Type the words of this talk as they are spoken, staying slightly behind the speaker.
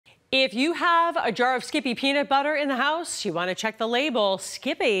If you have a jar of Skippy peanut butter in the house, you want to check the label.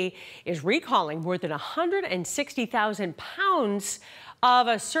 Skippy is recalling more than 160,000 pounds of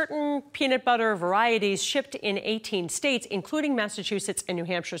a certain peanut butter varieties shipped in 18 states, including Massachusetts and New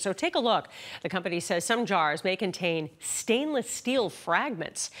Hampshire. So take a look. The company says some jars may contain stainless steel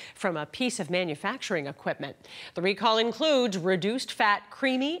fragments from a piece of manufacturing equipment. The recall includes reduced fat,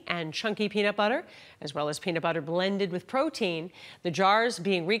 creamy and chunky peanut butter, as well as peanut butter blended with protein. The jars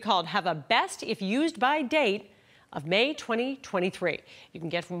being recalled have a best if used by date of May 2023. You can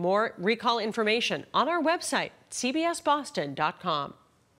get more recall information on our website, cbsboston.com.